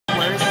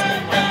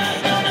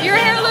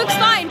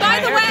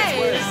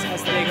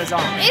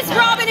It's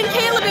Robyn and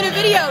Caleb in a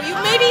video. You've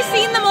maybe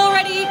seen them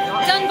already,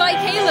 done by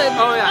Caleb.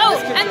 Oh yeah. Oh,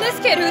 and this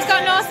kid who's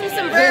got an awesome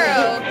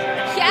sombrero.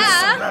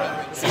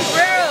 Yeah,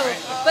 sombrero.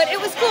 But it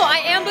was cool.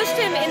 I ambushed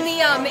him in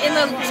the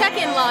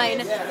check-in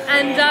line,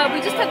 and we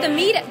just had the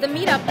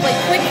meetup like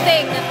quick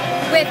thing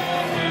with.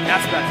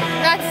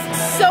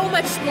 That's so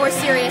much more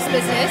serious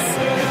business.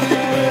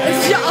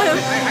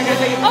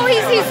 Oh,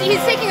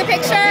 he's taking a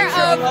picture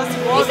of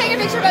he's taking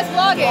a picture of us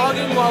vlogging.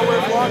 Vlogging while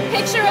we're vlogging.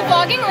 Picture of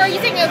vlogging, or are you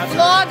taking a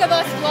vlog of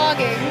us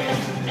vlogging?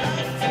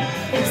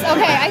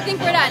 Okay, I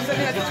think we're done.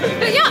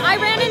 But yeah, I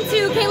ran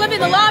into Caleb in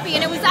the lobby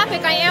and it was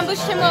epic. I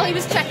ambushed him while he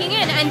was checking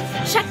in, and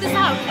check this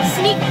out.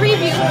 Sneak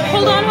preview.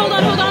 Hold on.